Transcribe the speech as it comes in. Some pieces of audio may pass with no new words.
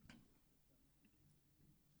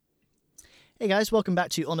Hey guys, welcome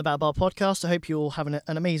back to On About Bar podcast. I hope you're all having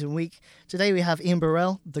an amazing week. Today we have Ian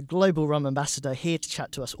Burrell, the global rum ambassador, here to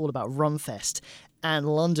chat to us all about Rumfest and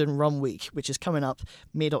London Rum Week, which is coming up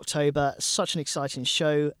mid-October. Such an exciting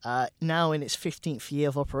show, now in its 15th year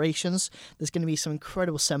of operations. There's going to be some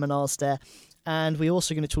incredible seminars there. And we're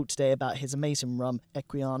also going to talk today about his amazing rum,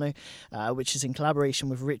 Equiano, which is in collaboration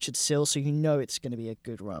with Richard Sill, so you know it's going to be a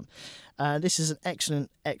good rum. This is an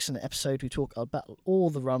excellent episode. We talk about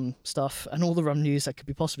all the rum stuff and all the rum news that could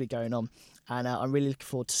be possibly going on. And I'm really looking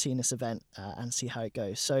forward to seeing this event and see how it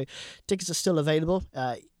goes. So tickets are still available.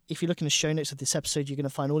 If you look in the show notes of this episode, you're going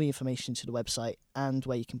to find all the information to the website and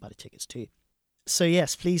where you can buy the tickets too. So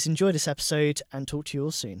yes, please enjoy this episode and talk to you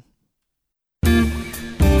all soon.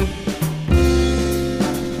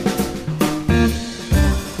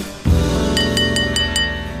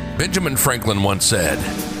 Benjamin Franklin once said,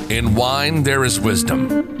 "In wine there is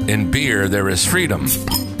wisdom, in beer there is freedom,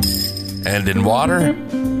 and in water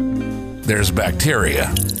there's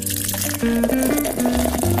bacteria."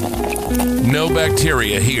 No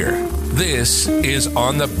bacteria here. This is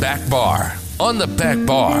On the Back Bar. On the Back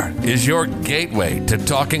Bar is your gateway to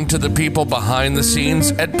talking to the people behind the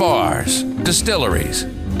scenes at bars, distilleries,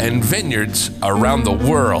 and vineyards around the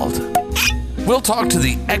world. We'll talk to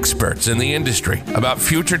the experts in the industry about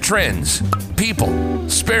future trends, people,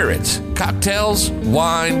 spirits, cocktails,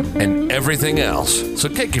 wine, and everything else. So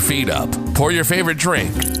kick your feet up, pour your favorite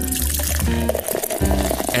drink,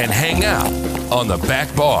 and hang out on the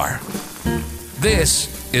back bar. This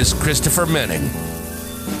is Christopher Menning.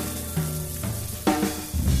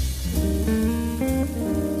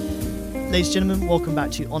 Ladies and gentlemen, welcome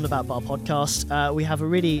back to On About Bar podcast. We have a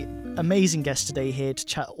really amazing guest today here to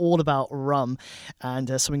chat all about rum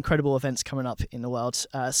and some incredible events coming up in the world.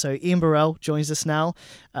 So Ian Burrell joins us now.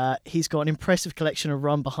 He's got an impressive collection of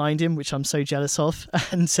rum behind him, which I'm so jealous of.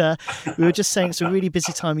 And we were just saying it's a really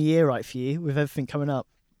busy time of year, right, for you with everything coming up.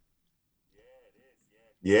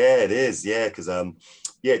 Yeah, it is. Yeah, because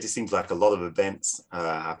it just seems like a lot of events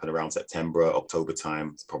happen around September, October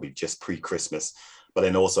time. It's probably just pre-Christmas. But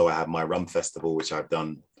then also I have my rum festival, which I've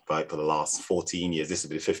done for the last 14 years. This will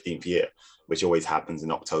be the 15th year, which always happens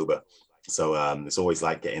in October. So it's always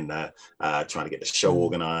like getting there, trying to get the show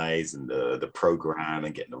organized and the program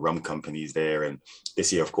and getting the rum companies there. And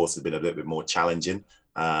this year, of course, has been a little bit more challenging.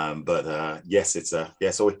 Yes,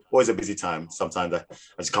 it's always a busy time. Sometimes I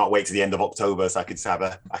just can't wait to the end of October so I can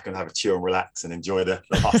have a chill and relax and enjoy the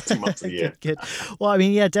last 2 months of the year. Good. Well, I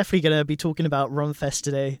mean, yeah, definitely going to be talking about Rumfest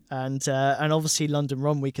today and obviously London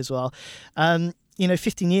Rum Week as well.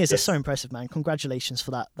 15 years, that's so impressive, man. Congratulations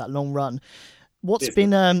for that long run. What's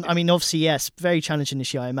been, obviously, yes, very challenging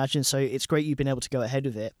this year, I imagine. So it's great you've been able to go ahead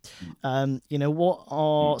with it. What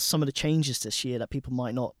are some of the changes this year that people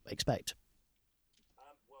might not expect?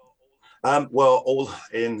 All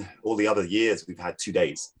the other years, we've had 2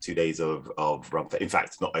 days of Rumfest. In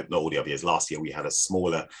fact, not all the other years. Last year, we had a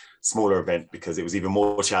smaller event because it was even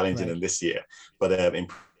more challenging than this year. But in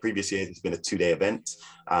previous years, it's been a 2-day event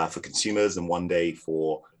for consumers and 1 day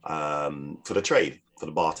for the trade, for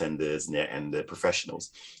the bartenders and the professionals.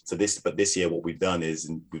 But this year, what we've done is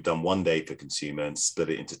we've done 1 day for consumer and split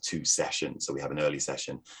it into 2 sessions. So we have an early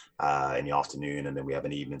session in the afternoon, and then we have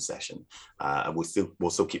an evening session. And we'll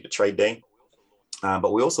still keep the trade day.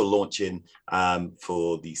 But we're also launching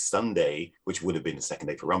for the Sunday, which would have been the second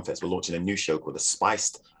day for Rumfest. We're launching a new show called the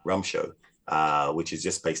Spiced Rum Show, which is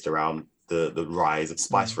just based around the rise of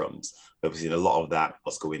spice rums. We've seen a lot of that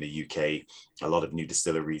also in the UK, a lot of new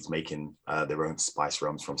distilleries making their own spice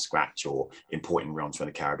rums from scratch or importing rums from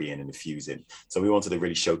the Caribbean and infusing. So we wanted to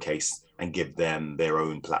really showcase and give them their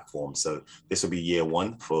own platform. So this will be year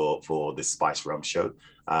 1 for this Spice Rum Show.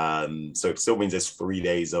 So it still means there's 3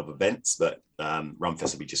 days of events, but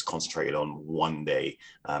Rumfest will be just concentrated on 1 day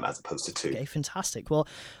as opposed to 2. Okay, fantastic. Well,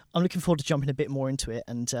 I'm looking forward to jumping a bit more into it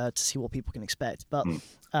and to see what people can expect. But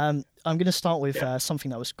I'm going to start with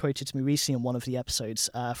something that was quoted to me recently in one of the episodes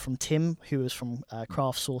from Tim, who was from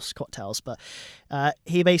Craft Source Cocktails. But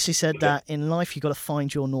he basically said that in life, you've got to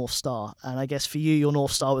find your North Star. And I guess for you, your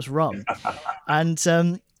North Star was rum. And,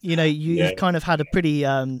 you've kind of had a pretty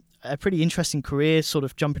interesting career, sort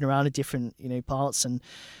of jumping around in different, parts. And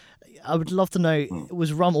I would love to know,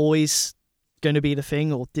 was rum always going to be the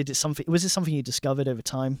thing, or was it something you discovered over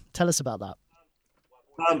time? Tell us about that.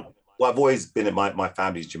 Well, I've always been my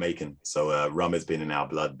family's Jamaican, so rum has been in our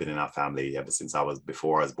blood, been in our family ever since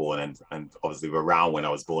before I was born, and obviously we're around when I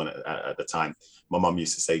was born at the time. My mum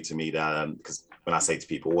used to say to me that because when I say to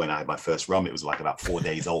people, when I had my first rum, it was like about 4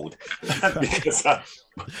 days old because a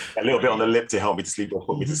little bit on the lip to help me to sleep or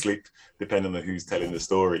put me to sleep, depending on who's telling the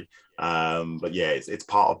story. But yeah, it's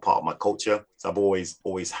part of my culture. So I've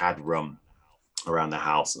always had rum around the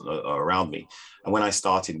house or around me. And when I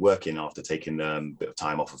started working after taking a bit of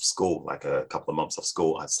time off of school, like a couple of months off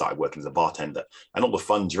school, I started working as a bartender, and all the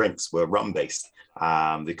fun drinks were rum based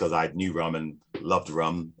because I knew rum and loved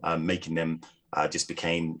rum. Making them just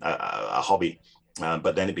became a hobby.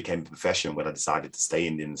 But then it became a profession when I decided to stay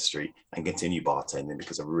in the industry and continue bartending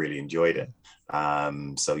because I really enjoyed it.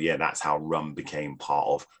 So yeah, that's how rum became part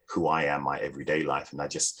of who I am, my everyday life. And I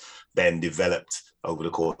just then developed over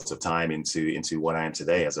the course of time into what I am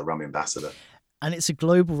today as a rum ambassador. And it's a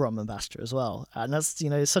global rum ambassador as well. And that's,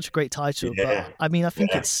 it's such a great title. Yeah. But I mean, I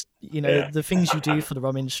think it's, the things you do for the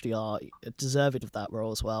rum industry are deserving of that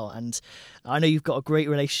role as well. And I know you've got a great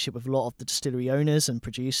relationship with a lot of the distillery owners and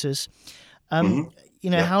producers.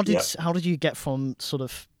 How did you get from sort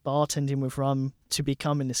of bartending with rum to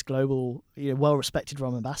becoming this global, well-respected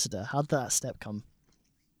rum ambassador? How did that step come?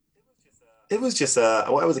 It was just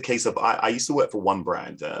it was a case of I used to work for one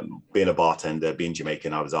brand. Being a bartender, being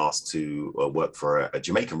Jamaican, I was asked to work for a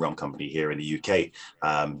Jamaican rum company here in the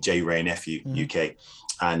UK, J. Ray Nephew UK,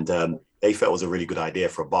 and they felt it was a really good idea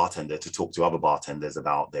for a bartender to talk to other bartenders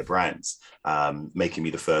about their brands, making me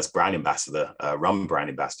the first brand ambassador, rum brand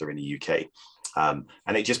ambassador in the UK.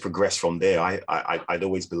 And it just progressed from there. I'd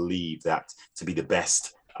always believed that to be the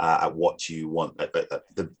best at what you want,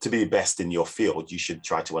 to be the best in your field, you should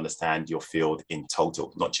try to understand your field in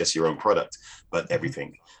total, not just your own product, but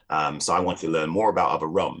everything. So I wanted to learn more about other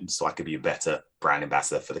rums so I could be a better brand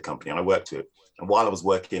ambassador for the company I worked with. And while I was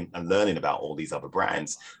working and learning about all these other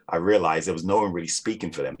brands, I realized there was no one really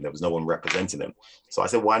speaking for them. There was no one representing them. So I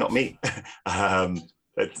said, why not me?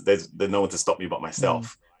 There's no one to stop me but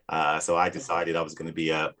myself. So I decided I was going to be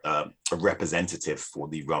a representative for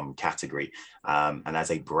the rum category. And as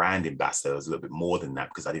a brand ambassador, it was a little bit more than that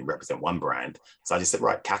because I didn't represent one brand. So I just said,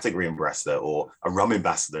 right, category ambassador or a rum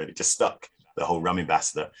ambassador. And it just stuck, the whole rum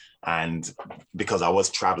ambassador. And because I was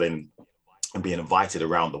traveling and being invited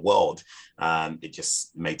around the world, it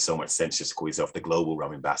just made so much sense just to call yourself the global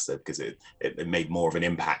rum ambassador because it made more of an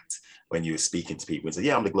impact when you were speaking to people and say,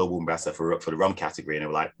 yeah, I'm the global ambassador for the rum category. And they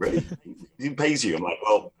were like, really? Who pays you? I'm like,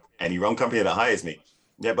 well, any rum company that hires me.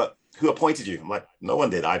 Yeah, but who appointed you? I'm like, no one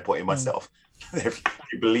did. I appointed myself. If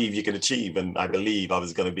you believe you can achieve, and I believe I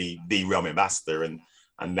was going to be the rum ambassador, and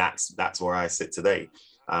that's where I sit today.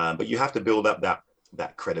 But you have to build up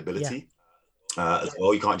that credibility. As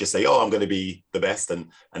well. You can't just say, oh, I'm going to be the best and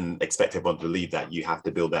expect everyone to believe that. You have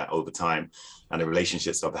to build that over time. And the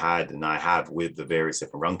relationships I've had and I have with the various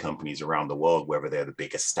different rum companies around the world, whether they're the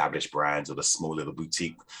big established brands or the small little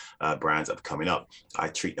boutique brands that are coming up, I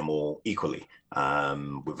treat them all equally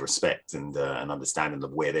with respect and understanding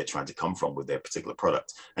of where they're trying to come from with their particular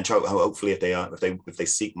product. And hopefully if they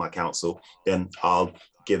seek my counsel, then I'll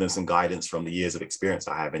give them some guidance from the years of experience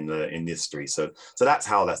I have in the industry. So that's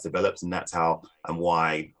how that's developed, and that's how and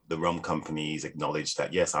why the rum companies acknowledge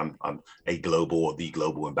that yes, I'm a global or the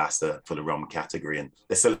global ambassador for the rum category, and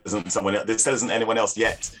there still isn't anyone else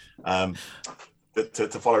yet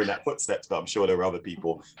to follow in that footsteps. But I'm sure there are other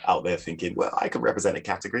people out there thinking, well, I can represent a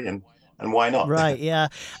category and why not? Right, yeah.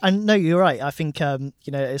 And no, you're right. I think,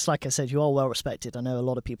 it's like I said, you are well respected. I know a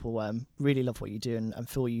lot of people really love what you do and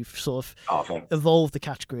feel you've sort of evolved the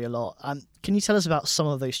category a lot. Can you tell us about some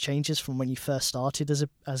of those changes from when you first started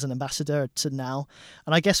as an ambassador to now?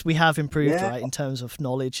 And I guess we have improved, right, in terms of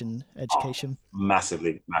knowledge and education.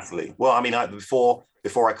 Massively. Well, I mean, before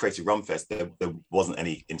I created Rumfest, there wasn't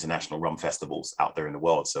any international rum festivals out there in the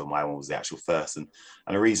world. So my one was the actual first. And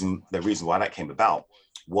the reason why that came about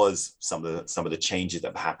was some of the changes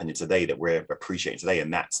that are happening today that we're appreciating today.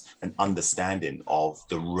 And that's an understanding of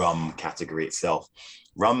the rum category itself.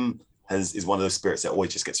 Rum is one of those spirits that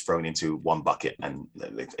always just gets thrown into one bucket, and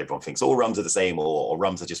everyone thinks all rums are the same or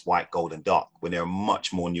rums are just white, gold, and dark, when there are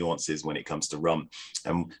much more nuances when it comes to rum.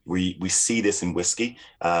 And we see this in whiskey.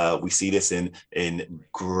 We see this in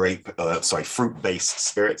fruit-based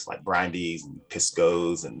spirits like brandies and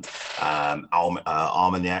piscos and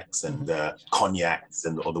armagnacs and cognacs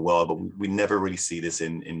and all the world, but we never really see this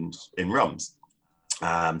in rums.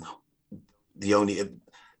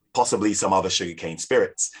 Possibly some other sugarcane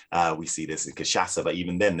spirits. We see this in cachaça, but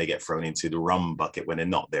even then they get thrown into the rum bucket when they're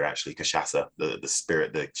not. They're actually cachaça,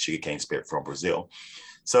 the sugarcane spirit from Brazil.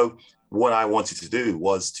 So what I wanted to do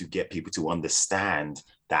was to get people to understand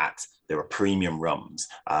that there are premium rums.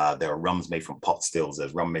 There are rums made from pot stills.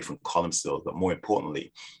 There's rum made from column stills. But more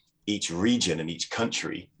importantly, each region and each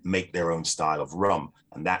country make their own style of rum.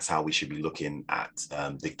 And that's how we should be looking at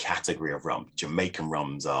the category of rum. Jamaican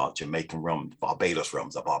rums are Jamaican rum, Barbados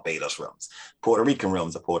rums are Barbados rums, Puerto Rican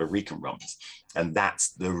rums are Puerto Rican rums. And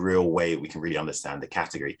that's the real way we can really understand the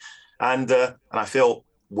category. And I feel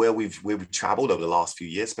where we've traveled over the last few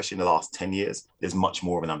years, especially in the last 10 years, there's much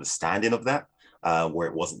more of an understanding of that, where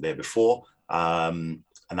it wasn't there before. And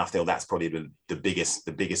I feel that's probably the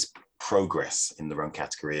biggest progress in the rum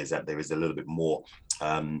category, is that there is a little bit more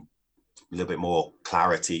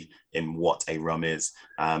clarity in what a rum is.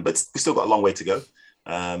 But we still got a long way to go.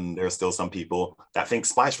 There are still some people that think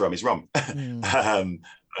spice rum is rum.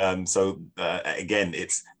 So again,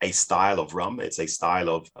 it's a style of rum. It's a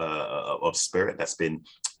style of spirit that's been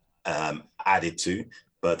added to.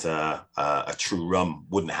 But a true rum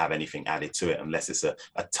wouldn't have anything added to it unless it's a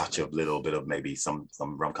touch of little bit of, maybe some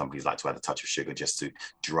rum companies like to add a touch of sugar just to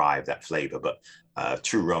drive that flavor. But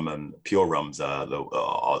true rum and pure rums are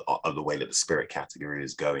the way that the spirit category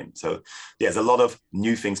is going. So yeah, there's a lot of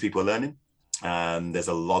new things people are learning. There's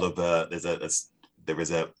a lot of there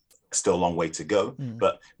is still a long way to go,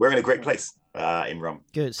 but we're in a great place in rum.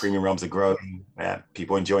 Good. Premium rums are growing.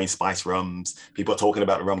 People are enjoying spice rums. People are talking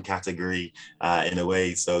about the rum category in a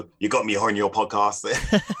way. So you got me on your podcast.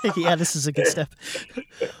 Yeah, this is a good step.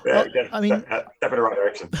 Well, I mean, step in the right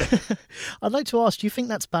direction. I'd like to ask, do you think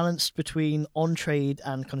that's balanced between on-trade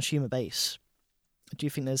and consumer base? Do you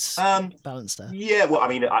think there's balance there? Yeah, well, I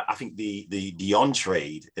mean, I think the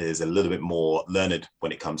on-trade is a little bit more learned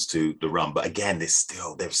when it comes to the rum. But again, there's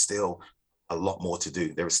still a lot more to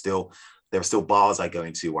do. There are still bars I go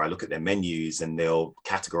into where I look at their menus and they'll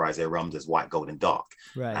categorize their rums as white, gold, and dark.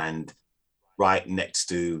 Right. And right next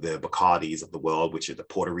to the Bacardis of the world, which are the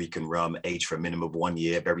Puerto Rican rum, aged for a minimum of 1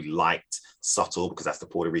 year, very light, subtle, because that's the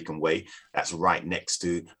Puerto Rican way. That's right next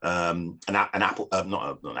to a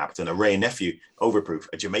Wray and Nephew overproof,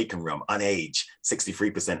 a Jamaican rum, unaged,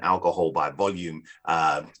 63% alcohol by volume,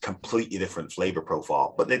 completely different flavor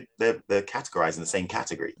profile, but they're categorized in the same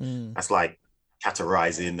category. That's like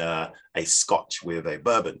categorizing a Scotch with a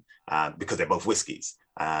bourbon, because they're both whiskies.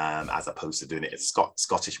 As opposed to doing it as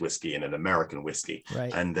Scottish whiskey and an American whiskey.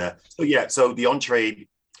 Right. And so the on-trade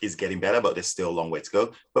is getting better, but there's still a long way to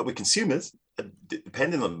go. But with consumers,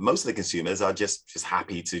 depending on, most of the consumers are just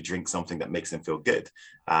happy to drink something that makes them feel good.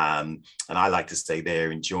 And I like to say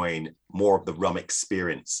they're enjoying more of the rum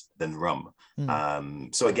experience than rum.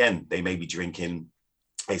 So again, they may be drinking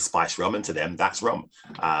a spice rum, and to them that's rum.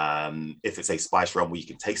 If it's a spice rum where you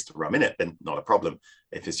can taste the rum in it, then not a problem.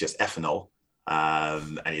 If it's just ethanol,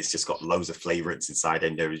 and it's just got loads of flavorants inside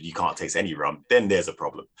and you can't taste any rum, then there's a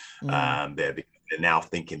problem. They're now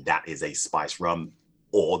thinking that is a spice rum,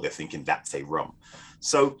 or they're thinking that's a rum.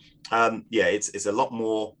 So it's a lot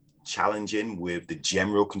more challenging with the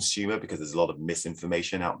general consumer because there's a lot of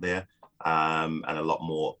misinformation out there, and a lot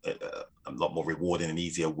more rewarding and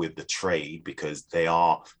easier with the trade because they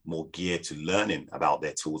are more geared to learning about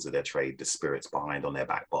their tools of their trade, the spirits behind on their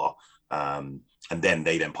back bar. And then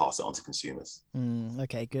they pass it on to consumers.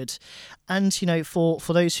 Okay, good. And, for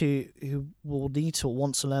those who will need to or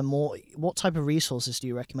want to learn more, what type of resources do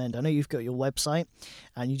you recommend? I know you've got your website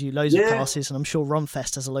and you do loads of classes, and I'm sure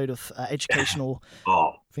Rumfest has a load of educational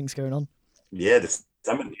things going on. Yeah,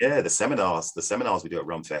 the seminars we do at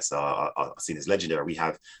Rumfest are seen as legendary.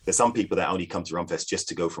 There's some people that only come to Rumfest just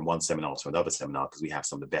to go from one seminar to another seminar because we have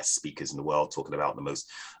some of the best speakers in the world talking about the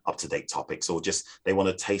most up-to-date topics, or just they want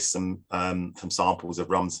to taste some samples of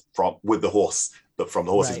rums with the horse, but from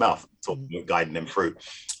the horse's mouth, guiding them through.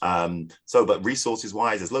 But resources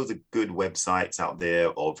wise, there's loads of good websites out there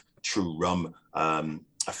of true rum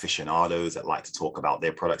aficionados that like to talk about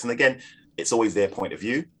their products. And again, it's always their point of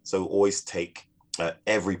view. So always take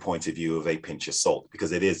every point of view of a pinch of salt,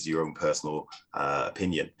 because it is your own personal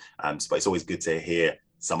opinion. But it's always good to hear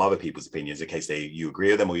some other people's opinions in case you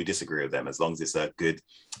agree with them or you disagree with them, as long as it's a good,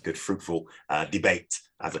 fruitful debate,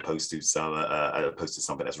 as opposed to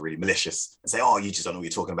something that's really malicious and say, oh, you just don't know what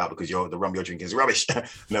you're talking about because the rum you're drinking is rubbish.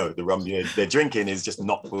 No, the rum they're drinking is just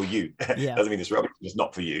not for you. Doesn't mean it's rubbish, it's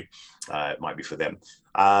not for you. It might be for them.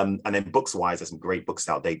 And then books wise, there's some great books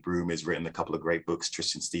out. Dave Broom has written a couple of great books,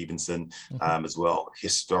 Tristan Stevenson as well.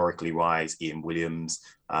 Historically wise, Ian Williams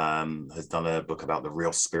has done a book about the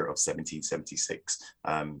real spirit of 1776,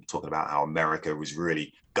 talking about how America was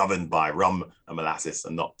really governed by rum and molasses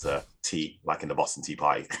and not tea, like in the Boston Tea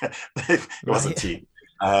Party. It wasn't tea.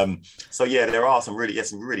 There are some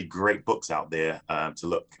really great books out there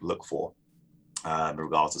to look for in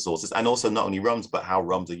regards to sources, and also not only rums but how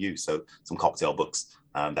rums are used. So some cocktail books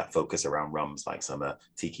that focus around rums, like some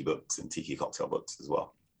tiki books and tiki cocktail books as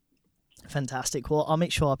well. Fantastic. Well, I'll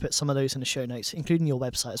make sure I put some of those in the show notes, including your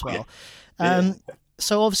website as well. Yeah.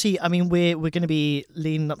 So obviously, I mean, we're going to be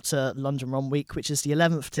leading up to London Rum Week, which is the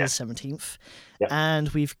 11th to the 17th, and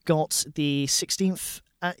we've got the 16th.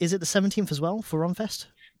 Is it the 17th as well for Rumfest?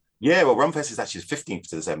 Yeah, well, Rumfest is actually the 15th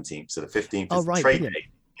to the 17th. So the 15th is the trade day.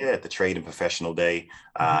 Yeah, the trade and professional day.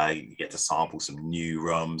 You get to sample some new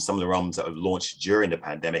rums. Some of the rums that have launched during the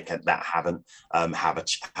pandemic and that haven't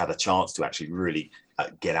had a chance to actually really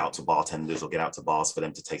get out to bartenders or get out to bars for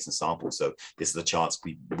them to taste and sample. So this is a chance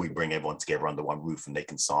we bring everyone together under one roof and they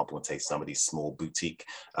can sample and taste some of these small boutique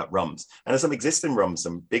rums. And there's some existing rums,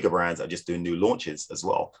 some bigger brands that are just doing new launches as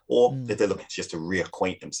well, or if they're looking just to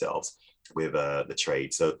reacquaint themselves with the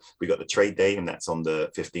trade. So we got the trade day, and that's on the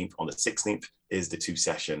 15th. On the 16th is the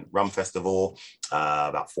 2-session rum festival.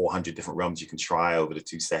 About 400 different rums you can try over the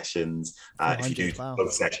 2 sessions. If you do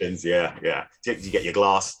both sessions, you get your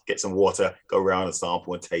glass, get some water, go around and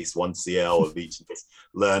sample and taste 1 CL of each, and just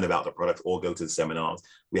learn about the product, or go to the seminars.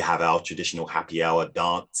 We have our traditional happy hour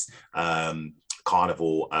dance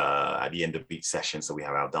carnival at the end of each session. So we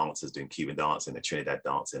have our dancers doing Cuban dancing, the Trinidad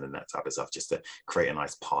dancing, and that type of stuff, just to create a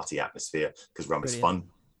nice party atmosphere, because rum is fun.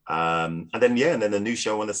 And then the new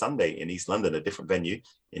show on the Sunday in East London, a different venue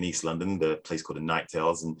in East London, the place called the Night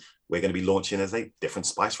Tales, and we're going to be launching different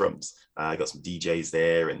spice rums. I got some DJs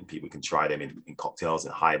there, and people can try them in cocktails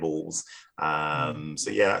and highballs. So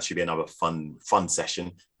that should be another fun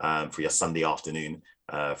session for your Sunday afternoon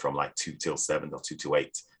from like 2 till 7 or 2 to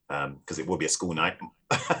 8. Because it will be a school night.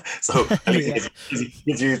 So at least it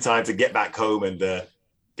gives you time to get back home and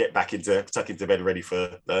get back tuck into bed ready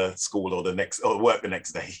for school or work the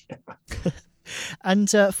next day. And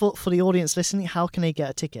for the audience listening, how can they get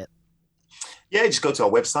a ticket? Yeah, just go to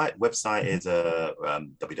our website. Website is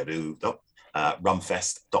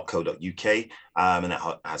www.rumfest.co.uk, and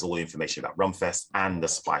that has all the information about Rumfest and the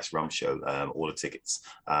Spice Rum Show. All the tickets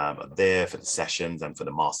are there for the sessions and for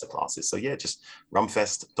the masterclasses. So just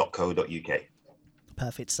rumfest.co.uk.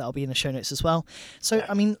 Perfect. So that'll be in the show notes as well. So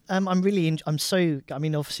I mean,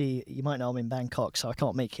 obviously you might know I'm in Bangkok, so I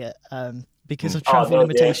can't make it because of travel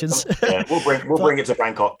limitations. Yeah. We'll bring it to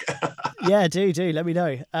Bangkok. Yeah, do let me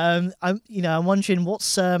know. I'm wondering what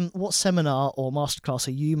seminar or masterclass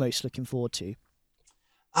are you most looking forward to?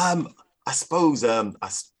 I suppose I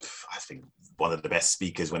think one of the best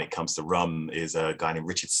speakers when it comes to rum is a guy named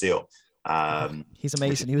Richard Seal. He's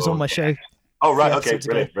amazing. He was on my show. Oh, right. Okay.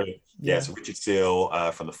 Brilliant. Yeah. So Richard Seal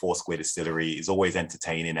from the Four Square Distillery is always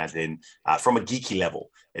entertaining, as in from a geeky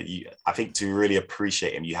level. I think to really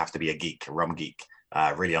appreciate him, you have to be a geek, a rum geek.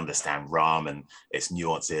 Really understand rum and its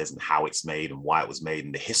nuances and how it's made and why it was made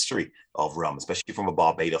and the history of rum, especially from a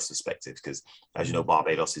Barbados perspective, because as you know,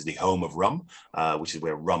 Barbados is the home of rum, which is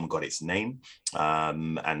where rum got its name.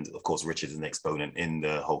 And of course, Richard is an exponent in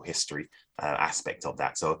the whole history aspect of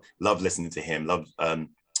that. So love listening to him, love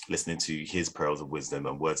listening to his pearls of wisdom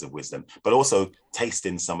and words of wisdom, but also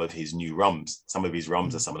tasting some of his new rums. Some of his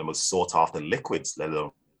rums are some of the most sought after liquids, let alone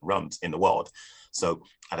rums, in the world. So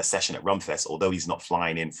at a session at Rumfest, although he's not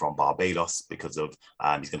flying in from Barbados because of,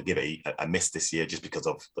 he's going to give it a miss this year just because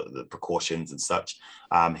of the precautions and such,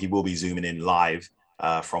 he will be zooming in live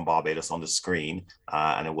from Barbados on the screen,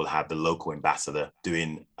 and it will have the local ambassador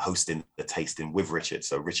hosting the tasting with Richard.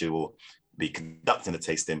 So Richard will be conducting the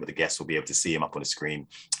tasting, but the guests will be able to see him up on the screen,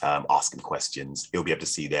 ask him questions. He'll be able to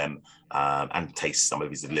see them and taste some of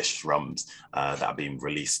his delicious rums that are being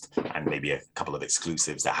released, and maybe a couple of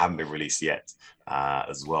exclusives that haven't been released yet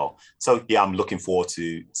as well. So I'm looking forward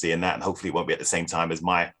to seeing that, and hopefully it won't be at the same time as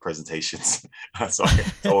my presentations.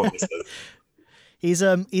 He's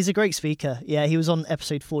a great speaker. Yeah, he was on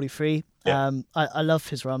episode 43. Yeah. I love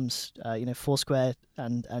his rums. Foursquare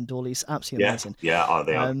and Dawley's absolutely amazing. Yeah,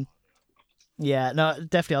 they are. Yeah, no,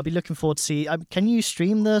 definitely. I'll be looking forward to see. Can you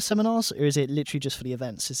stream the seminars, or is it literally just for the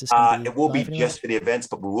events? Is this? It will be just for the events,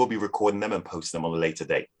 but we will be recording them and posting them on a later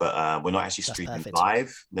date. But we're not actually streaming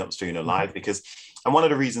live. Not streaming live because, and one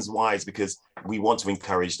of the reasons why is because we want to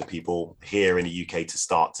encourage the people here in the UK to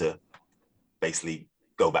start to basically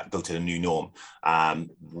go to the new norm.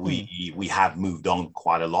 We have moved on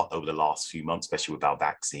quite a lot over the last few months, especially with our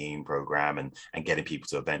vaccine program and getting people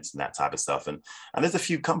to events and that type of stuff. And there's a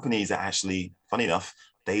few companies that actually, funny enough,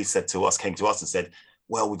 came to us and said,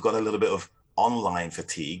 well, we've got a little bit of online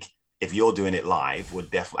fatigue. If you're doing it live, we're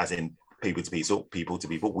definitely, as in people to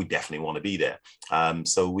people, we definitely want to be there.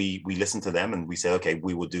 So we listen to them and we say, okay,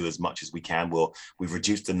 we will do as much as we can. We've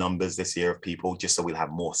reduced the numbers this year of people just so we'll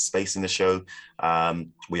have more space in the show.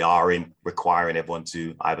 We are requiring everyone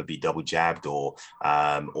to either be double jabbed or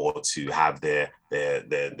to have their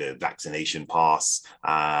vaccination pass,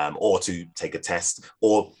 or to take a test,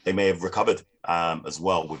 or they may have recovered as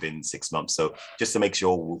well within 6 months. So just to make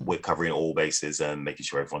sure we're covering all bases and making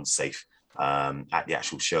sure everyone's safe at the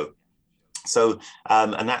actual show. So,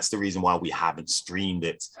 and that's the reason why we haven't streamed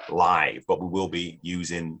it live, but we will be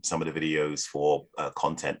using some of the videos for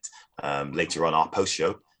content later on our post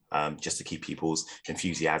show, just to keep people's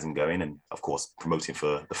enthusiasm going, and of course promoting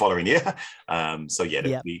for the following year. So yeah,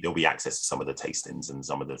 there'll be access to some of the tastings and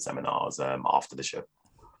some of the seminars after the show.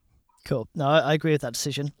 Cool. No, I agree with that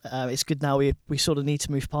decision. It's good now we sort of need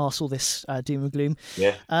to move past all this doom and gloom.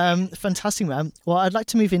 Yeah. Fantastic, man. Well, I'd like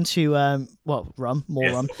to move into rum, more rum.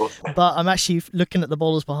 But I'm actually looking at the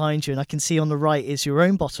bottles behind you, and I can see on the right is your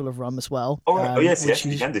own bottle of rum as well. Yes,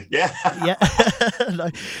 you can do. Yeah. Yeah.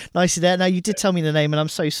 Nicely there. Now, you did tell me the name, and I'm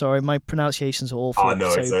so sorry. My pronunciations are awful. Oh, no,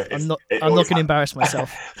 so I'm not going to embarrass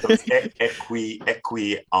myself.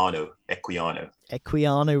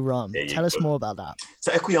 Equiano rum. Tell us more about that.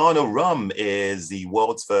 So Equiano rum is the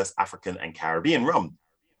world's first African and Caribbean rum.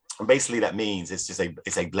 And basically that means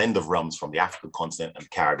it's a blend of rums from the African continent and the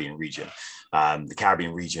Caribbean region. The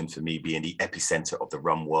Caribbean region, for me, being the epicenter of the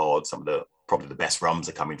rum world, probably the best rums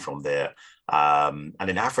are coming from there. And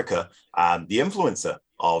in Africa, the influencer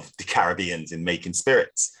of the Caribbeans in making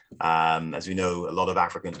spirits. As we know, a lot of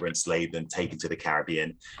Africans were enslaved and taken to the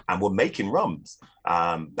Caribbean and were making rums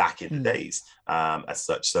back in the days as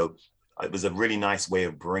such. So it was a really nice way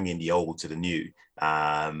of bringing the old to the new,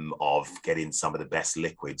 of getting some of the best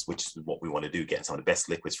liquids, which is what we want to do, getting some of the best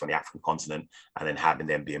liquids from the African continent and then having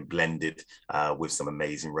them being blended with some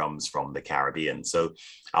amazing rums from the Caribbean. So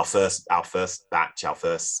our first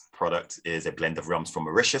product is a blend of rums from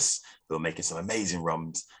Mauritius. We're making some amazing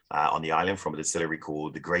rums on the island from a distillery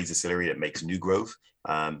called the Gray's Distillery that makes New Grove.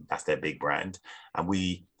 That's their big brand. And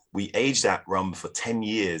we aged that rum for 10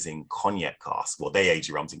 years in cognac casks. Well, they age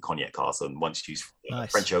rums in cognac casks, and once use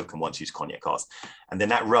French oak and once use cognac casks. And then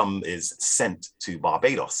that rum is sent to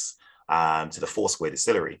Barbados, to the Foursquare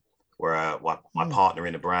Distillery, where my partner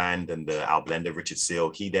in the brand and our blender, Richard Seal,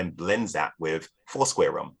 he then blends that with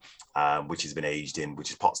Foursquare rum, which has been aged in, which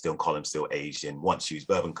is pot still and column still aged in once used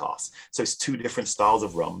bourbon casks. So it's two different styles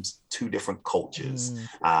of rums, two different cultures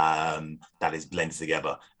that is blended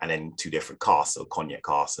together, and then two different casks, so cognac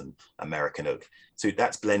casks and American oak. So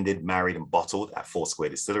that's blended, married and bottled at Foursquare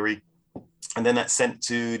Distillery. And then that's sent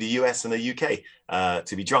to the US and the UK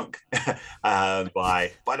to be drunk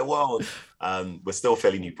by the world. We're still a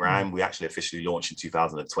fairly new brand. We actually officially launched in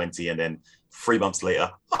 2020. And then 3 months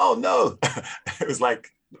later, oh no, it was like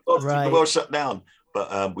the world shut down.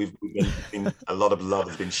 But we've been a lot of love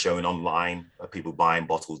has been shown online. People buying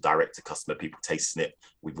bottles direct to customer, people tasting it.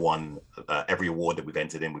 We've won every award that we've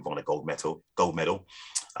entered in. We've won a gold medal.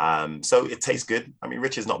 So it tastes good. I mean,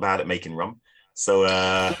 Rich is not bad at making rum. So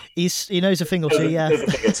he knows a thing or two, yeah. There's a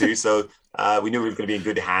thing or two. So we knew we were going to be in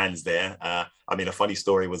good hands there. I mean, a funny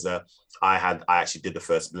story was I actually did the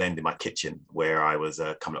first blend in my kitchen where I was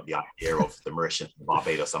coming up with the idea of the Mauritian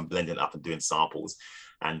Barbados. I'm blending it up and doing samples,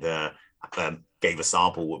 and gave a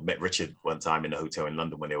sample. Met Richard one time in a hotel in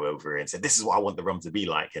London when they were over here and said, "This is what I want the rum to be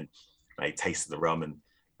like." And I tasted the rum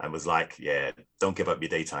and was like, "Yeah, don't give up your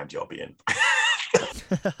daytime job, Ian."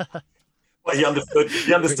 But he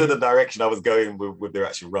understood the direction I was going with their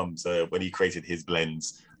actual rum. So when he created his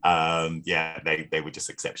blends, they were just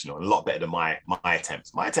exceptional and a lot better than my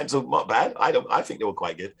attempts. My attempts were not bad. I think they were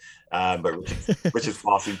quite good, but Richard's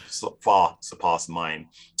far surpassed mine.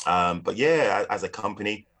 But yeah, as a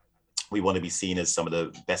company, we want to be seen as some of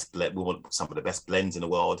the best. We want some of the best blends in the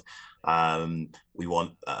world. We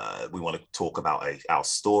want to talk about our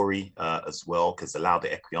story as well, because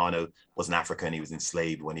Olaudah Equiano was an African. He was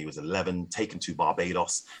enslaved when he was 11, taken to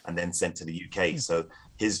Barbados, and then sent to the UK. So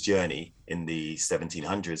his journey in the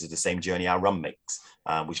 1700s is the same journey our rum makes,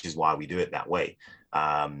 which is why we do it that way.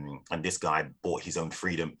 And this guy bought his own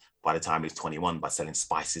freedom by the time he was 21 by selling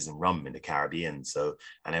spices and rum in the Caribbean. So,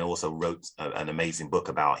 and then also wrote an amazing book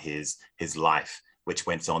about his life, which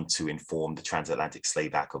went on to inform the Transatlantic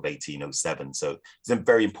Slave Act of 1807. So it's a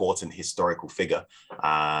very important historical figure.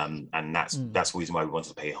 And that's the reason why we wanted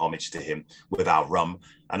to pay homage to him with our rum.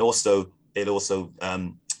 And also, it also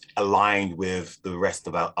aligned with the rest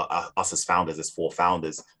of us as founders, as four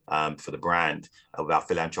founders for the brand, of our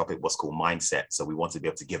philanthropic, what's called mindset. So we wanted to be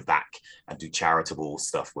able to give back and do charitable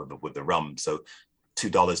stuff with the rum. So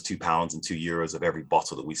 $2, £2 and €2 of every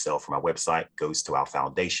bottle that we sell from our website goes to our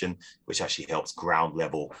foundation, which actually helps ground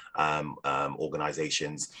level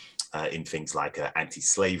organizations in things like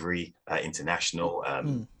anti-slavery, international,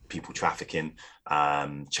 people trafficking,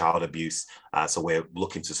 child abuse. So we're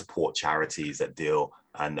looking to support charities that deal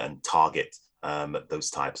and target those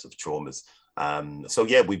types of traumas. So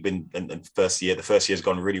yeah, we've been, and the first year's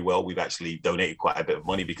gone really well. We've actually donated quite a bit of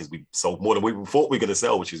money because we sold more than we thought we were going to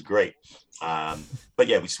sell, which is great. But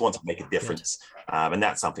yeah, we just want to make a difference. And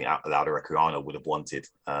that's something Lauro Equiano would have wanted.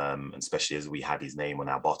 And especially as we have his name on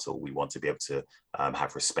our bottle, we want to be able to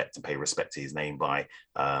have respect and pay respect to his name by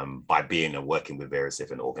being and working with various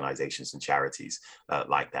different organizations and charities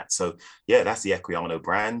like that. So yeah, that's the Equiano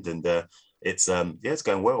brand. And it's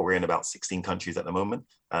going well. We're in about 16 countries at the moment.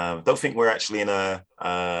 Don't think we're actually in at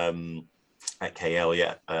KL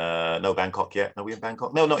yet. No, Bangkok yet. Are we in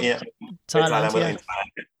Bangkok? No, not yet. Thailand, We're not in Thailand.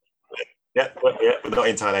 We're not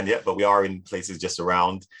in Thailand yet, but we are in places just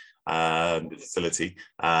around the facility.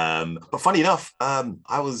 But funny enough,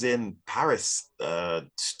 I was in Paris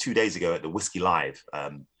 2 days ago at the Whiskey Live,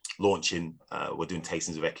 launching. We're doing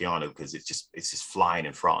tastings of Equiano because it's just flying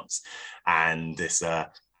in France, and this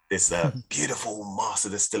beautiful master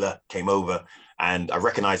distiller came over, and I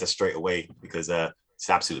recognized her straight away because it's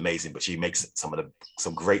absolutely amazing. But she makes some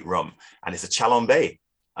great rum, and it's a Chalon-Bay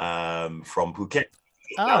from Phuket.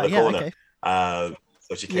 Out the corner. Okay.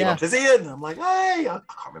 So she came up, says, Ian. I'm like, hey, I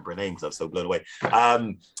can't remember her name because I was so blown away. I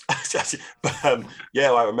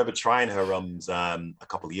remember trying her rums a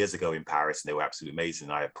couple of years ago in Paris, and they were absolutely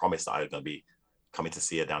amazing. I promised that I was going to be coming to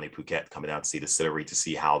see her down in Phuket, coming down to see the distillery to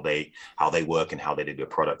see how they work and how they do their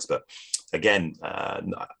products. But again,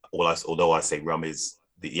 although I say rum is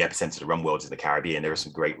the epicenter of the rum world is in the Caribbean, there are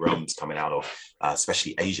some great rums coming out of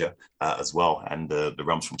especially Asia as well. And the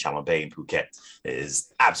rums from Chalon-Bay in Phuket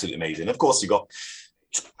is absolutely amazing. Of course, you got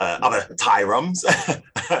other Thai rums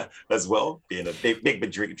as well, being a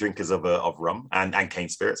big drinkers of rum and cane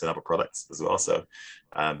spirits and other products as well. So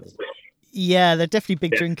yeah, they're definitely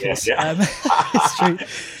big drinkers. Yeah. It's true.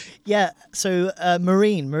 Yeah, so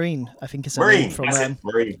Marine, I think is her name from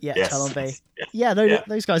Marine. Yeah, yes. Chalon-Bay. Yeah,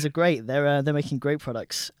 those guys are great. They're making great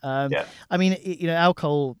products. I mean,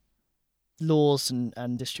 alcohol laws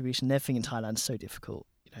and distribution, everything in Thailand is so difficult.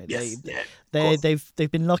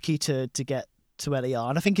 They've been lucky to get to where they are,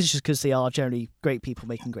 and I think it's just because they are generally great people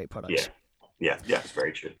making great products. Yeah, it's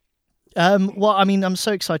very true. Well, I mean, I'm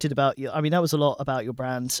so excited about you. I mean, that was a lot about your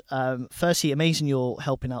brand. Firstly, amazing you're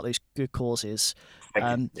helping out those good causes.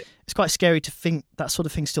 It's quite scary to think that sort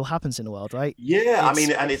of thing still happens in the world, right? Yeah, I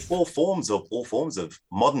mean, and it's all forms of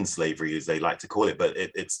modern slavery, as they like to call it, but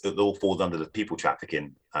it all falls under the people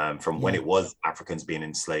trafficking from when it was Africans being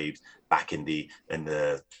enslaved back in the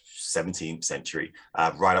 17th century,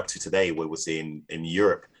 right up to today, where we're seeing in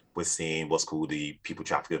Europe. We're seeing what's called the people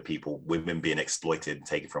trafficking of people, women being exploited,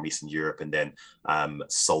 taken from Eastern Europe and then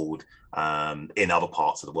sold in other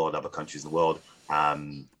parts of the world, other countries in the world,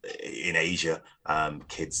 in Asia,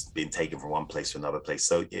 kids being taken from one place to another place.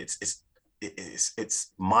 So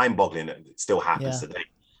it's mind-boggling that it still happens today,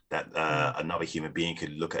 that another human being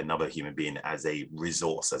could look at another human being as a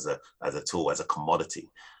resource, as a tool, as a commodity.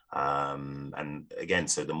 And again,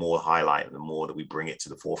 so the more highlight, the more that we bring it to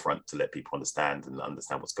the forefront to let people understand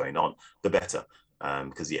what's going on, the better.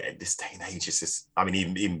 Because this day and age is just, I mean,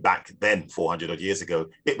 even back then, 400 odd years ago,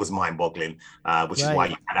 it was mind-boggling, which is why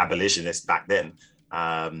you had abolitionists back then.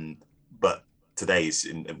 But today is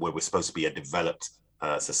where we're supposed to be a developed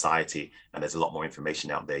society, and there's a lot more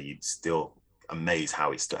information out there. You'd still amazed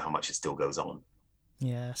how much it still goes on.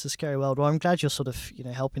 Yeah, it's a scary world. Well, I'm glad you're sort of,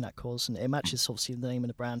 helping that cause, and it matches obviously the name of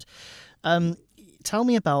the brand. Tell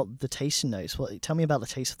me about the tasting notes. Tell me about the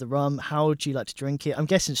taste of the rum. How would you like to drink it? I'm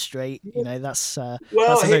guessing straight. That's a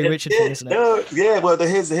very Richard thing, isn't it? Well,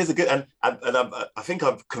 here's a good, and I think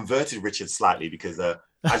I've converted Richard slightly because,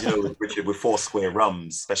 as you know, Richard, with Foursquare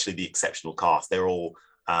rums, especially the exceptional cast, they're all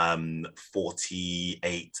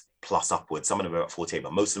 48 plus upwards. Some of them are at 48,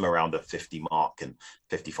 but most of them are around the 50 mark and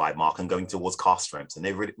 55 mark and going towards cask strengths. And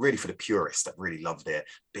they're really for the purists that really love their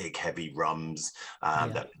big, heavy rums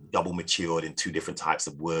that double matured in 2 different types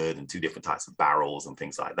of wood and 2 different types of barrels and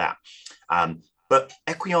things like that. But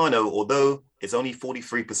Equiano, although it's only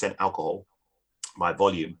 43% alcohol by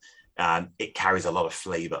volume, it carries a lot of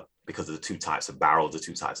flavor because of the two types of barrels, the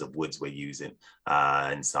two types of woods we're using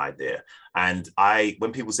inside there. And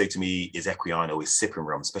when people say to me, is Equiano is sipping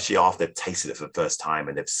rum, especially after they've tasted it for the first time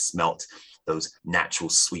and they've smelt those natural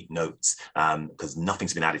sweet notes, because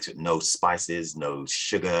nothing's been added to it, no spices, no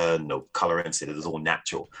sugar, no colorants, it is all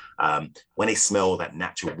natural. When they smell that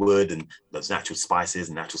natural wood and those natural spices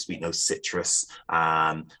and natural sweet notes, citrus,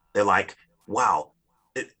 they're like, wow,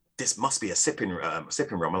 this must be a sipping rum.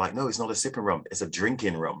 I'm like, no, it's not a sipping rum, it's a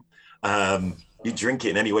drinking rum. You drink it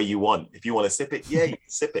in any way you want. If you want to sip it, yeah, you can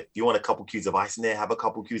sip it. If you want a couple cubes of ice in there, have a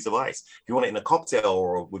couple cubes of ice. If you want it in a cocktail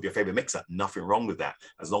or with your favorite mixer, nothing wrong with that,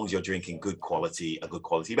 as long as you're drinking a good quality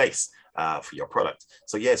base for your product.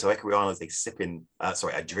 So yeah, so Equiano is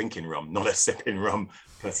a drinking rum, not a sipping rum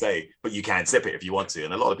per se, but you can sip it if you want to.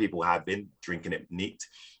 And a lot of people have been drinking it neat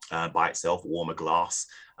by itself, warm a glass.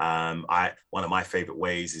 One of my favorite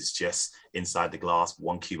ways is just inside the glass,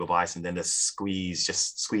 1 cube of ice, and then a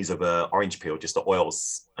squeeze of orange peel, just the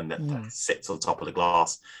oils, and that sits on top of the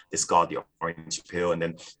glass. Discard the orange peel, and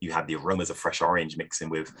then you have the aromas of fresh orange mixing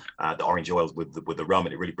with the orange oils with the rum,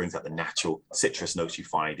 and it really brings out the natural citrus notes you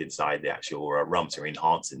find inside the actual rum, so you're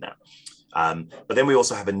enhancing that. But then we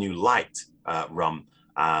also have a new light rum,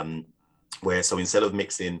 where so instead of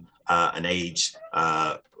mixing an aged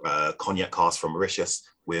cognac cask from Mauritius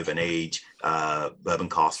with an aged bourbon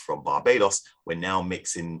cask from Barbados, we're now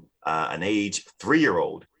mixing an aged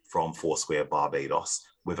 3-year-old from Foursquare, Barbados,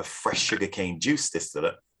 with a fresh sugarcane juice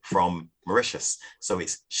distillate from Mauritius. So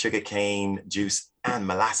it's sugarcane juice and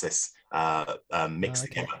molasses mixed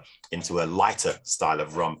together into a lighter style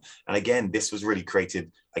of rum. And again, this was really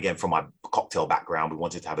created, again, from my cocktail background. We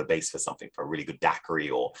wanted to have a base for something, for a really good daiquiri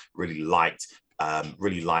or really light,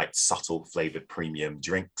 subtle flavored premium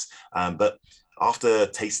drinks. But after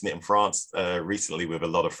tasting it in France recently with a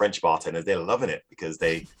lot of French bartenders, they're loving it because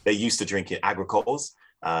they used to drink it agricoles,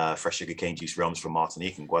 fresh sugar cane juice rums from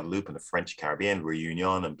Martinique and Guadeloupe and the French Caribbean,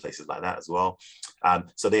 Réunion and places like that as well.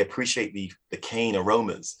 So they appreciate the cane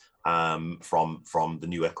aromas from the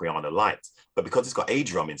new Equiano Light. But because it's got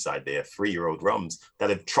aged rum inside there, 3-year-old rums that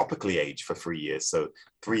have tropically aged for 3 years. So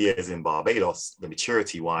 3 years in Barbados, the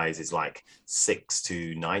maturity wise is like 6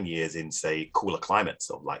 to 9 years in, say, cooler climates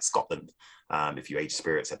of like Scotland. If you age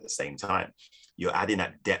spirits at the same time, you're adding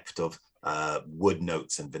that depth of wood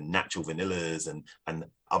notes and the natural vanillas and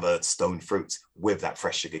other stone fruits with that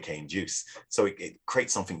fresh sugarcane juice. So it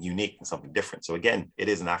creates something unique and something different. So again, it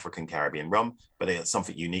is an African Caribbean rum, but it's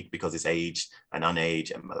something unique because it's aged and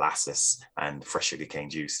unaged and molasses and fresh sugarcane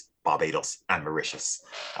juice, Barbados and Mauritius.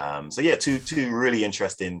 So yeah, two really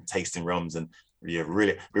interesting tasting rums, and we're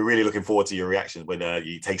really looking forward to your reactions when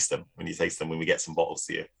you taste them. When we get some bottles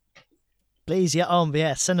to you. Please,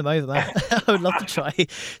 yeah, send them over, man. I would love to try.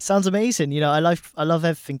 Sounds amazing. You know, I love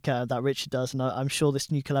everything that Richard does, and I'm sure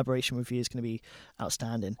this new collaboration with you is going to be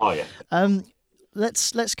outstanding. Oh yeah.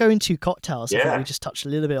 Let's go into cocktails. I think we just touched a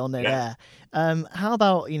little bit on there. Yeah. How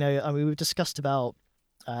about, we've discussed about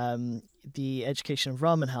the education of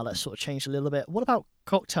rum and how that sort of changed a little bit. What about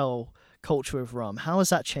cocktail culture of rum? How has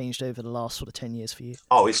that changed over the last sort of 10 years for you?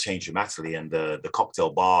 Oh, it's changed dramatically, and the cocktail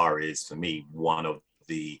bar is, for me, one of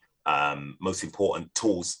the most important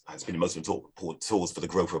tools, has been the most important tools for the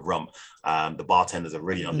growth of rum. The bartenders are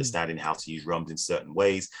really understanding how to use rums in certain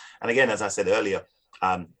ways. And again, as I said earlier,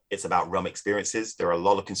 it's about rum experiences. There are a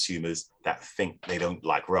lot of consumers that think they don't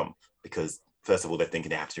like rum because, first of all, they're thinking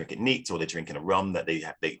they have to drink it neat, or they're drinking a rum that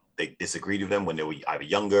they disagreed with them when they were either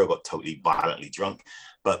younger or got totally violently drunk.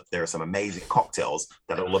 But there are some amazing cocktails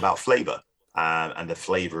that are all about flavor, and the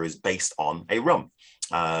flavor is based on a rum.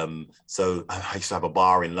 So I used to have a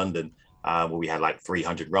bar in London where we had like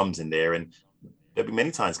 300 rums in there, and there'd be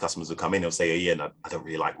many times customers would come in and say, "Oh yeah, no, I don't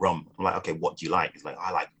really like rum." I'm like, "Okay, what do you like?" It's like,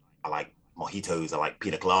 I like mojitos, I like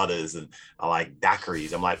pina coladas, and I like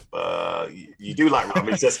daiquiris. I'm like, you do like rum.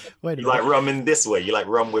 It's just you like rum in this way. You like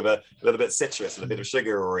rum with a little bit of citrus and a bit of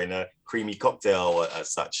sugar, or in a creamy cocktail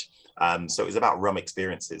as such. So it's about rum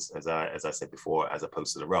experiences, as I said before, as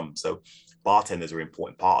opposed to the rum. So bartenders are an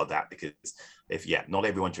important part of that, because not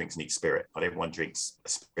everyone drinks neat spirit. Not everyone drinks a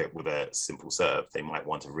spirit with a simple serve. They might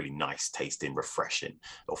want a really nice tasting, refreshing,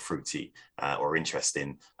 or fruity, or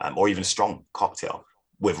interesting, or even strong cocktail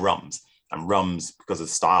with rums. And rums, because of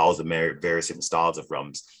the styles, the various different styles of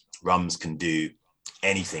rums can do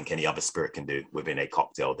anything any other spirit can do within a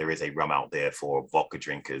cocktail. There is a rum out there for vodka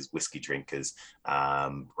drinkers, whiskey drinkers,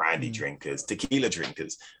 brandy drinkers, tequila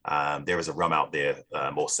drinkers. There is a rum out there,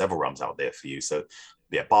 or several rums out there for you. So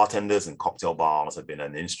yeah, bartenders and cocktail bars have been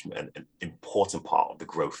an important part of the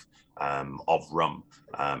growth of rum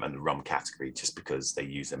and the rum category, just because they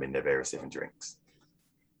use them in their various different drinks.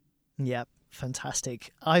 Yeah,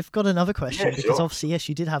 Fantastic. I've got another question because sure. obviously, yes,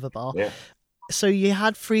 you did have a bar. Yeah. So you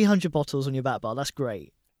had 300 bottles on your back bar. That's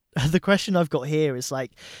great. The question I've got here is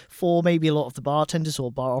like, for maybe a lot of the bartenders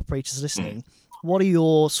or bar operators listening, what are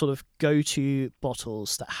your sort of go-to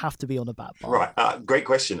bottles that have to be on a back bar? Right. Great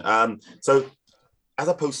question. So as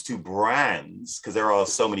opposed to brands, because there are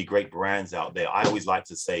so many great brands out there, I always like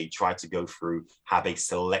to say, try to go through, have a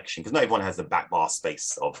selection, because not everyone has the back bar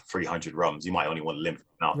space of 300 rums. You might only want to limit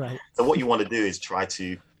enough. Right. So what you want to do is try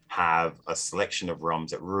to have a selection of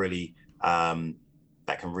rums that really,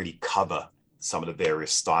 that can really cover some of the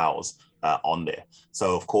various styles on there.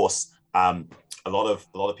 So of course, a lot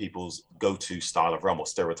of people's go-to style of rum or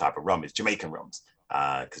stereotype of rum is Jamaican rums.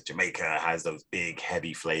 Because Jamaica has those big,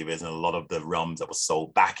 heavy flavors, and a lot of the rums that were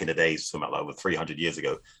sold back in the days, from like over 300 years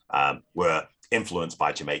ago, were influenced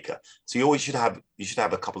by Jamaica. So you always should have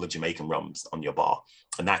a couple of Jamaican rums on your bar,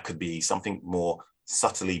 and that could be something more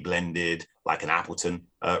subtly blended, like an Appleton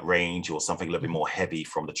range, or something a little bit more heavy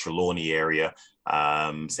from the Trelawney area,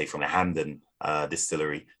 say from the Hamden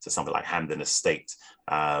distillery, so something like Hamden Estate.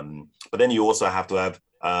 But then you also have to have,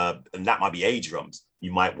 and that might be aged rums.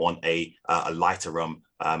 You might want a lighter rum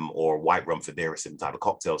or white rum for various different type of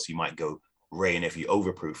cocktails. So you might go Ray and Nephew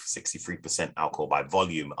Overproof, 63% alcohol by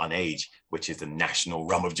volume, unaged, which is the national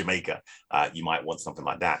rum of Jamaica. You might want something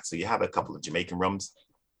like that. So you have a couple of Jamaican rums.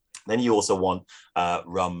 Then you also want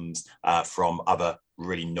rums from other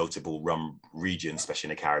really notable rum regions, especially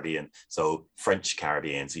in the Caribbean. So French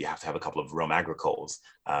Caribbean, so you have to have a couple of rum agricoles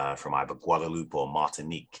from either Guadeloupe or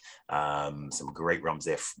Martinique. Some great rums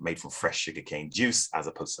there made from fresh sugarcane juice as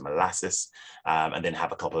opposed to molasses. And then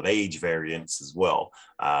have a couple of age variants as well,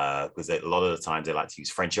 because a lot of the times they like to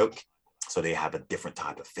use French oak. So they have a different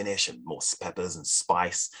type of finish and more peppers and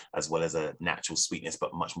spice, as well as a natural sweetness,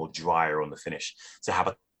 but much more drier on the finish. So have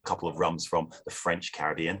a couple of rums from the French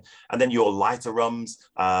Caribbean. And then your lighter rums,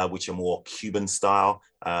 which are more Cuban style.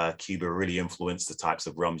 Cuba really influenced the types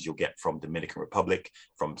of rums you'll get from Dominican Republic,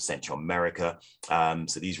 from Central America.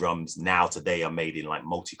 So these rums now today are made in like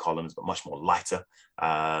multi-columns, but much more lighter.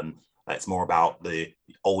 It's more about the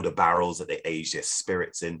older barrels that they age their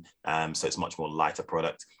spirits in. So it's much more lighter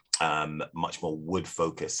product. Much more wood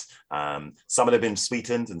focus. Some of them have been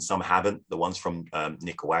sweetened and some haven't. The ones from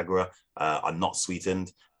Nicaragua are not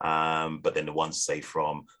sweetened, but then the ones, say,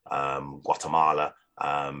 from Guatemala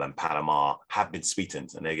and Panama have been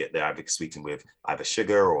sweetened, and they're either sweetened with either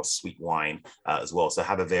sugar or sweet wine as well. So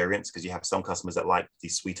have a variance, because you have some customers that like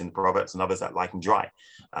these sweetened products and others that like them dry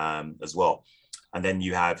as well. And then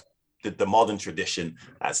you have the modern tradition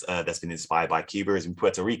that's been inspired by Cuba is in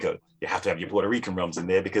Puerto Rico. You have to have your Puerto Rican rums in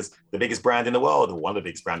there, because the biggest brand in the world, or one of the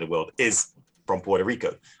biggest brands in the world, is from Puerto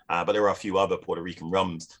Rico. But there are a few other Puerto Rican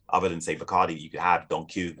rums other than, say, Bacardi. You could have Don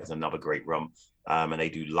Q is another great rum, and they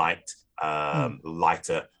do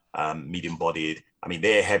lighter, medium-bodied. I mean,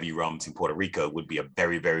 their heavy rums in Puerto Rico would be a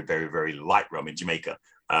very, very, very, very light rum in Jamaica.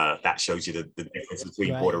 That shows you the difference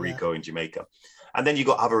between Puerto Rico and Jamaica. And then you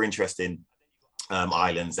got other interesting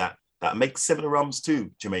islands that make similar rums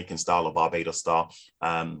to Jamaican style or Barbados style.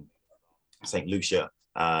 St. Lucia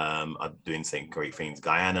are doing same great things,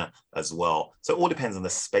 Guyana as well. So it all depends on the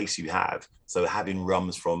space you have. So having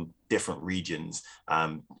rums from different regions,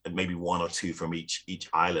 maybe one or two from each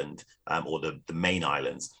island, or the main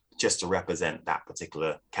islands, just to represent that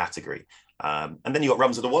particular category. And then you got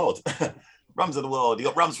rums of the world. Rums of the world. You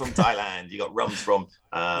got rums from Thailand. You got rums from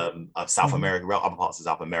South America, other parts of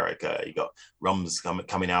South America. You got rums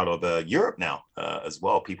coming out of Europe now as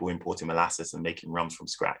well. People importing molasses and making rums from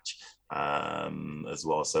scratch as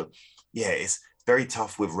well. So yeah, it's very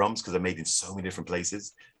tough with rums because they're made in so many different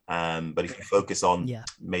places. But if you focus on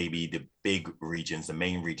maybe the big regions, the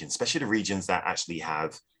main regions, especially the regions that actually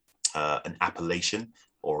have an appellation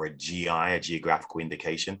or a GI, a geographical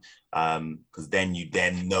indication, because then you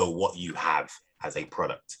know what you have as a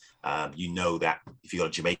product. You know that if you got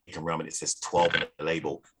a Jamaican rum and it says 12 on the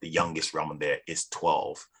label, the youngest rum on there is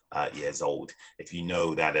 12 years old. If you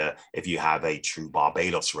know that if you have a true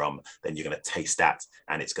Barbados rum, then you're going to taste that,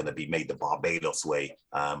 and it's going to be made the Barbados way,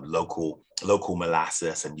 local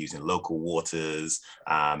molasses and using local waters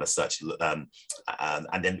as such, and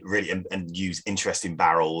then really and use interesting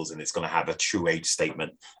barrels, and it's going to have a true age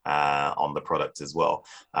statement on the product as well.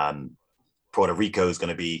 Puerto Rico is going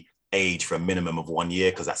to be aged for a minimum of 1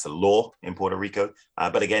 year because that's a law in Puerto Rico.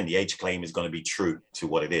 But again, the age claim is going to be true to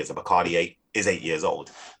what it is. A Bacardi 8 is 8 years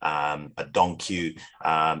old. A Don Q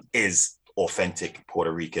is authentic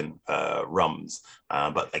Puerto Rican rums,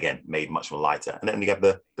 but again, made much more lighter. And then you have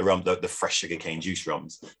the fresh sugarcane juice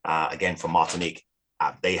rums, again from Martinique.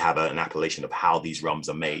 They have an appellation of how these rums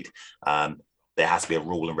are made. there has to be a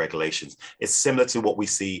rule and regulations. It's similar to what we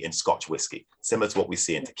see in Scotch whiskey, similar to what we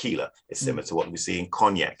see in tequila. It's similar to what we see in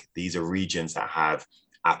cognac. These are regions that have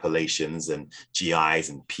appellations and GIs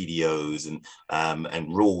and PDOs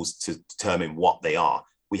and rules to determine what they are.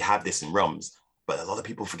 We have this in rums, but a lot of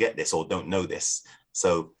people forget this or don't know this.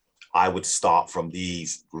 So I would start from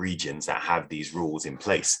these regions that have these rules in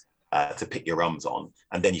place to pick your rums on.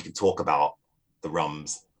 And then you can talk about the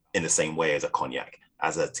rums in the same way as a cognac,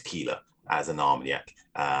 as a tequila, as an Armagnac,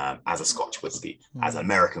 as a Scotch whiskey, as an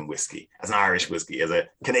American whiskey, as an Irish whiskey, as a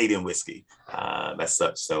Canadian whiskey, as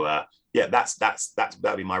such. So yeah,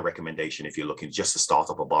 that'd be my recommendation if you're looking just to start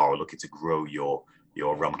up a bar or looking to grow your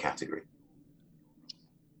rum category.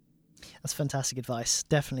 That's fantastic advice,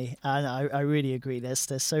 definitely, and I really agree. There's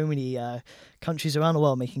so many countries around the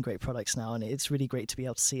world making great products now, and it's really great to be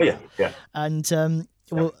able to see that. Yeah. And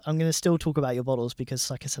well, I'm going to still talk about your bottles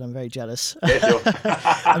because, like I said, I'm very jealous. Yeah, sure.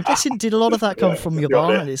 I'm guessing, did a lot of that come from your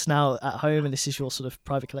bar, and it's now at home, and this is your sort of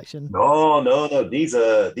private collection? No. These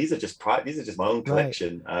are just my own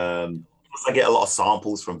collection. Right. I get a lot of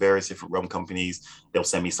samples from various different rum companies. They'll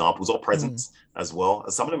send me samples or presents as well.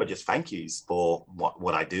 Some of them are just thank yous for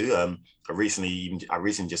what I do. I recently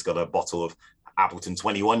just got a bottle of Appleton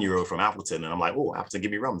 21 euro from Appleton, and I'm like, oh, Appleton, give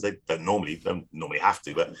me rums. They don't normally have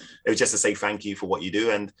to, but it was just to say thank you for what you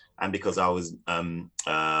do, and because I was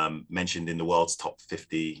mentioned in the world's top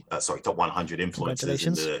 100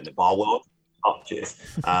 influencers in the bar world. Oh, cheers.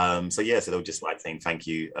 So they were just like saying thank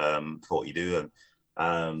you for what you do,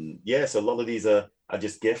 and so a lot of these are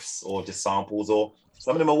just gifts or just samples, or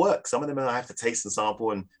some of them are work. Some of them I have to taste and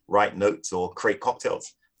sample and write notes or create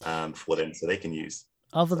cocktails for them so they can use.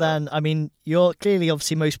 Other than, I mean, you're clearly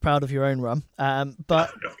obviously most proud of your own rum,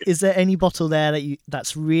 but is there any bottle there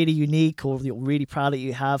that's really unique or you're really proud that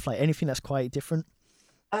you have, like anything that's quite different?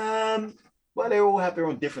 Well, they all have their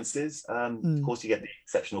own differences. Of course, you get the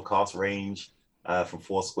exceptional cask range from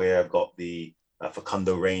Foursquare. I've got the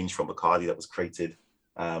Facundo range from Bacardi that was created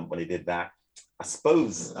when they did that. I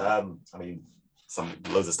suppose,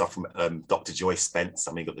 loads of stuff from Dr. Joyce Spence.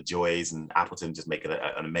 I mean, got the Joys, and Appleton just making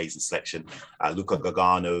an amazing selection. Luca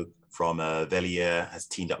Gargano from Velier has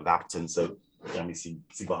teamed up with Appleton. So let me see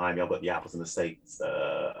behind me. I've got the Appleton Estates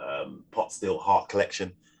Pot Still Heart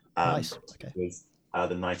Collection. Nice. Okay. Was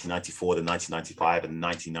the 1994, the 1995, and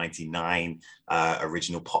 1999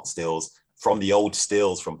 original pot stills from the old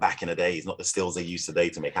stills from back in the days, not the stills they use today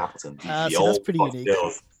to make Appleton. That's pretty unique.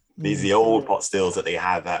 Stills. These are the old pot stills that they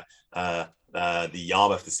have at the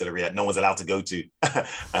Yarmouth distillery that no one's allowed to go to.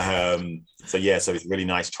 So it's really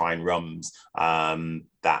nice trying rums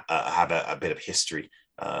that have a bit of history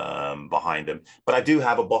behind them. But I do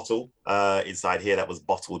have a bottle inside here that was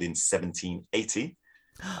bottled in 1780.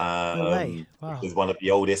 No way. Wow. It was one of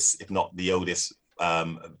the oldest, if not the oldest,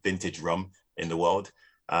 vintage rum in the world.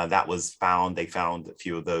 That was found. They found a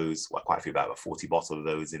few of those, quite a few, about 40 bottles of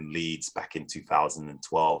those in Leeds back in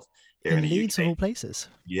 2012. Here in the Leeds, UK. of all places.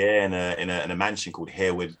 Yeah, in a mansion called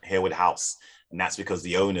Harewood House, and that's because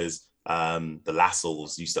the owners, the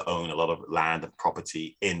Lassells, used to own a lot of land and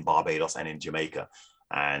property in Barbados and in Jamaica,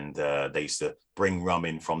 and they used to bring rum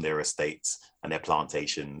in from their estates and their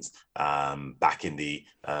plantations back in the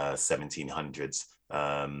 1700s.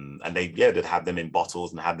 And they'd have them in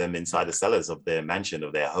bottles and have them inside the cellars of their mansion,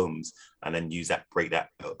 of their homes, and then use that,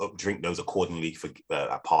 drink those accordingly for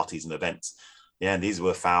parties and events. Yeah, and these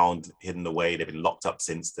were found hidden away. They've been locked up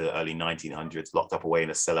since the early 1900s, locked up away in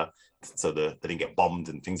a cellar so they didn't get bombed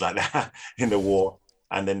and things like that in the war.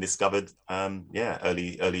 And then discovered, early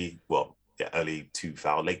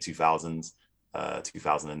 2000, late 2000s,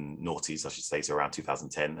 2000 and noughties, I should say, so around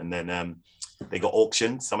 2010. And then they got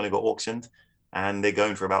auctioned. Some of them got auctioned, and they're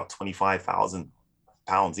going for about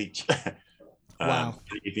 £25,000 each. Wow!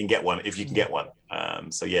 If you can get one.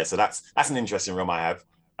 So that's an interesting rum I have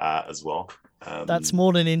as well. That's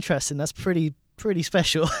more than interesting. That's pretty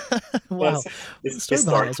special. Wow. It's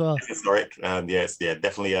historic as well. It's historic.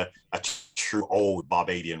 Definitely a true old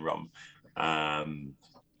Barbadian rum. And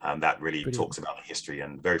that really talks about the history,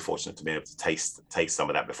 and very fortunate to be able to taste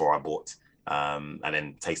some of that before I bought, and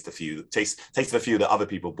then taste a few that other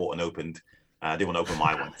people bought and opened. I didn't want to open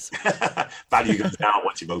my one. Value goes down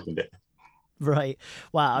once you've opened it. Right.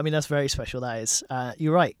 Wow. I mean, that's very special. That is.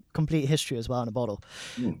 You're right. Complete history as well in a bottle.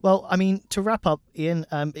 Well, I mean, to wrap up, Ian,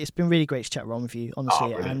 it's been really great to chat rum with you,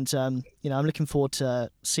 honestly. And, I'm looking forward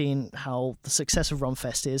to seeing how the success of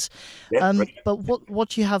Rumfest is. But what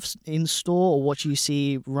do you have in store, or what do you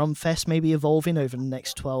see Rumfest maybe evolving over the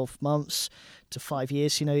next 12 months to 5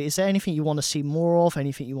 years? Is there anything you want to see more of,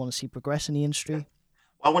 anything you want to see progress in the industry?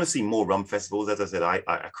 I want to see more rum festivals. As I said,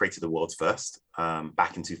 I created the world's first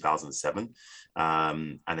back in 2007.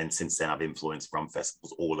 And then since then, I've influenced rum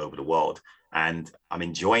festivals all over the world. And I'm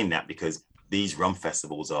enjoying that because these rum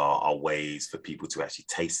festivals are ways for people to actually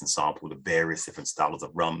taste and sample the various different styles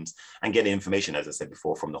of rums and get information, as I said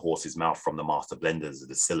before, from the horse's mouth, from the master blenders, the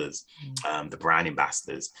distillers, the brand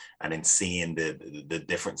ambassadors, and then seeing the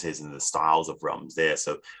differences in the styles of rums there.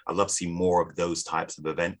 So I'd love to see more of those types of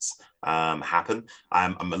events happen.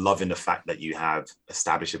 I'm loving the fact that you have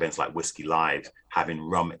established events like Whiskey Live having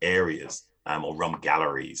rum areas or rum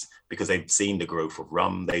galleries, because they've seen the growth of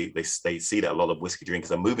rum. They see that a lot of whiskey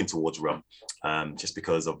drinkers are moving towards rum just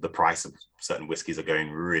because of the price of certain whiskeys are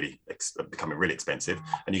becoming really expensive,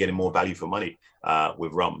 and you're getting more value for money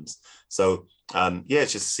with rums. So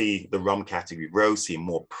it's just see the rum category grow, see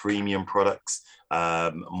more premium products,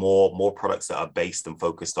 more products that are based and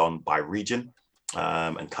focused on by region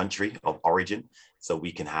and country of origin. So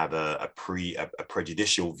we can have a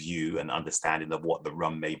prejudicial view and understanding of what the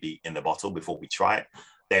rum may be in the bottle before we try it.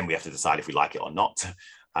 Then we have to decide if we like it or not.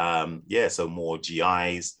 So more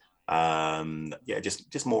GIs.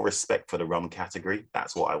 Just more respect for the rum category.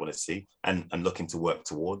 That's what I want to see and looking to work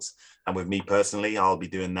towards. And with me personally, I'll be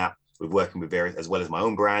doing that with working with various, as well as my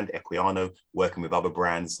own brand, Equiano, working with other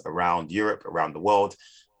brands around Europe, around the world,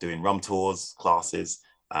 doing rum tours, classes,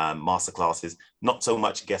 master classes, not so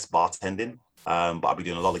much guest bartending, but I'll be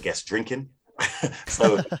doing a lot of guest drinking.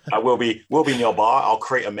 So I will be in your bar. I'll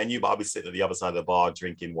create a menu, but I'll be sitting at the other side of the bar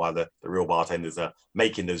drinking while the real bartenders are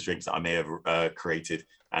making those drinks that I may have created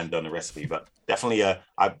and done a recipe. But definitely,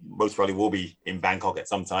 I most probably will be in Bangkok at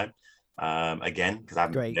some time again, because I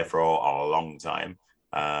haven't been there for a long time.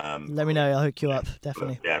 Let me know. I'll hook you up.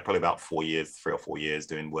 Definitely. Yeah, probably about 3 or 4 years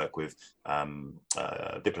doing work with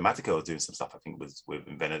Diplomatico. I was doing some stuff, I think,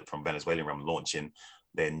 from Venezuelan rum, launching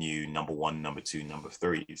their new number 1, number 2, number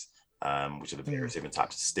 3s, which are the various different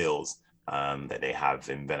types of stills that they have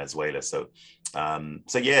in Venezuela. So I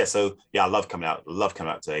love coming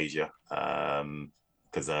out to Asia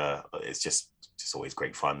because it's just always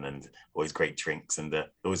great fun and always great drinks and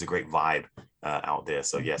always a great vibe out there.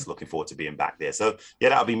 So yes, looking forward to being back there. So yeah,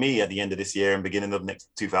 that'll be me at the end of this year and beginning of next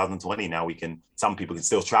 2020. Now some people can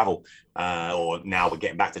still travel, or now we're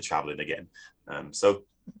getting back to traveling again.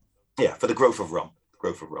 For the growth of rum.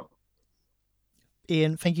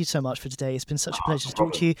 Ian, thank you so much for today. It's been such a pleasure to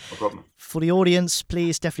talk to you. No problem. For the audience,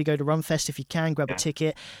 please definitely go to Rumfest if you can, grab a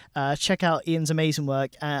ticket, check out Ian's amazing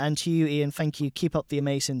work. And to you, Ian, thank you. Keep up the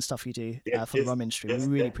amazing stuff you do for the rum industry. We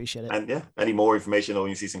really appreciate it. And any more information, or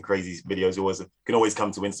you see some crazy videos, you can always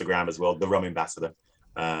come to Instagram as well, the Rum Ambassador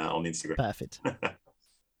on Instagram. Perfect.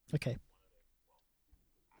 Okay.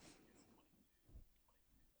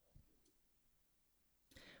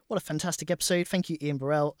 What a fantastic episode. Thank you, Ian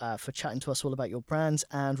Burrell, for chatting to us all about your brands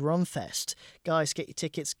and Rumfest. Guys, get your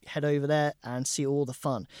tickets, head over there and see all the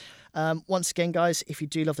fun. Once again, guys, if you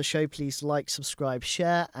do love the show, please like, subscribe,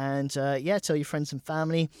 share, and tell your friends and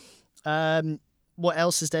family. What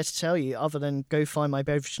else is there to tell you other than go find my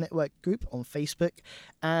Beverage Network group on Facebook?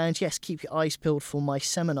 And yes, keep your eyes peeled for my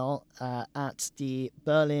seminar at the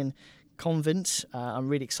Berlin Convent. I'm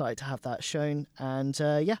really excited to have that shown. And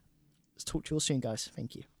let's talk to you all soon, guys.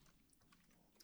 Thank you.